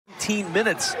18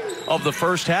 minutes of the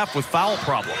first half with foul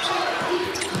problems.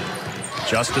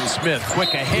 Justin Smith,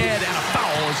 quick ahead, and a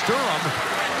foul as Durham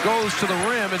goes to the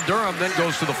rim, and Durham then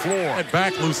goes to the floor. Get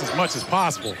back loose as much as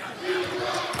possible.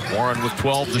 Warren with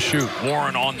 12 to shoot.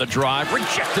 Warren on the drive,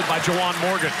 rejected by Juwan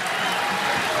Morgan.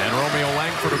 And Romeo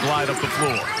Langford will glide up the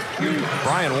floor.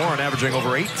 Brian Warren averaging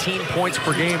over 18 points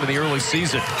per game in the early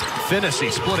season. Finney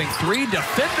splitting 3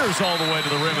 defenders all the way to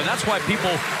the rim, and that's why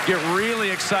people get really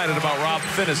excited about Rob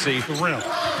Finney. The rim.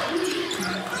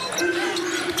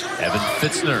 Evan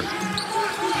Fitzner.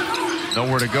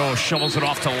 Nowhere to go, shovels it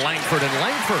off to Langford, and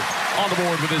Langford on the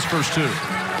board with his first 2.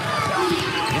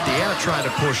 Indiana trying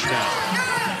to push now.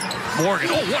 Morgan,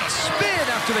 oh, what a spin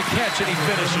after the catch, and he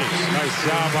finishes. Nice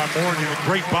job by Morgan,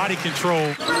 great body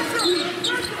control.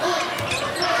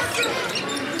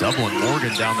 Dublin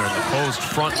Morgan down there in the post,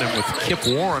 fronting him with Kip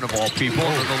Warren of all people,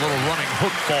 and the little running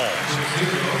hook falls.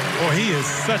 Oh, he is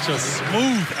such a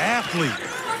smooth athlete.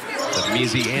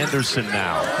 Measy Anderson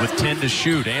now with 10 to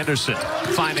shoot. Anderson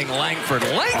finding Langford.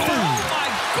 Langford, oh my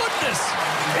goodness,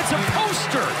 it's a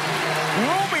poster.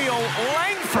 Romeo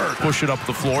Langford. Push it up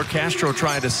the floor. Castro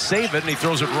trying to save it, and he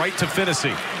throws it right to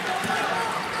Finney.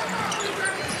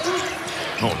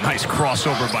 Oh, nice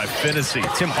crossover by Finney.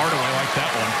 Tim Hardaway like that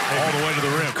one, all the way to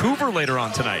the rim. Coover later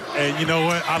on tonight. And you know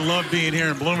what? I love being here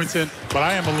in Bloomington, but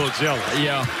I am a little jealous.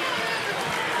 Yeah.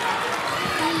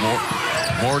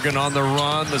 Morgan on the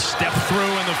run, the step through,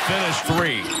 and the finish.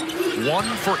 3. 1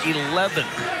 for 11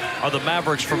 are the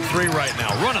Mavericks from 3 right now.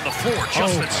 Running the floor,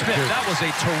 Justin Smith. That was a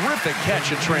terrific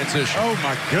catch in transition. Oh,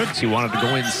 my goodness. He wanted to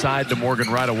go inside to Morgan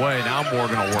right away. Now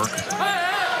Morgan will work.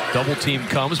 Double team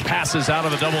comes, passes out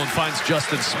of the double, and finds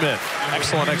Justin Smith.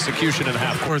 Excellent execution in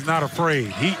half. Of course, not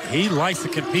afraid. He likes to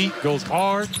compete, goes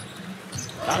hard.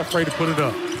 Not afraid to put it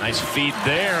up. Nice feed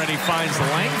there, and he finds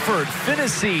Langford.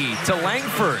 Finney to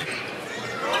Langford.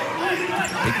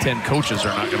 Big Ten coaches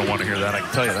are not going to want to hear that, I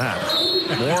can tell you that.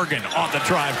 Morgan on the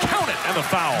drive, count it, and the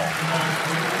foul.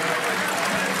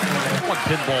 One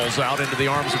pinballs out into the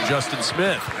arms of Justin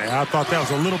Smith. I thought that was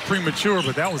a little premature,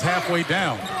 but that was halfway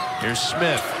down. Here's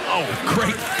Smith. Oh,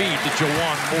 great feed to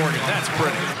Juwan Morgan. That's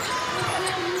pretty.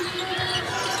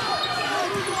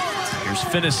 Here's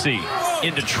Finney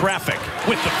into traffic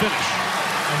with the finish.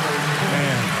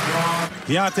 Man.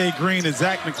 Deontay Green and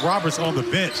Zach McRoberts on the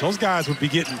bench. Those guys would be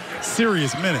getting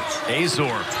serious minutes.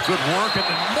 Azor, good work, and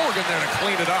then Morgan there to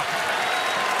clean it up.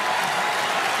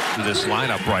 This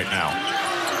lineup right now.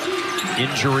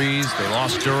 Injuries, they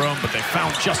lost Durham, but they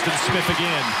found Justin Smith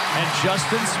again. And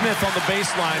Justin Smith on the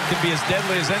baseline can be as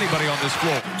deadly as anybody on this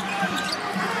floor.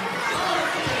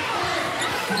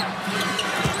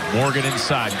 Morgan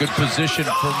inside, good position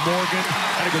for Morgan,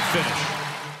 and a good finish.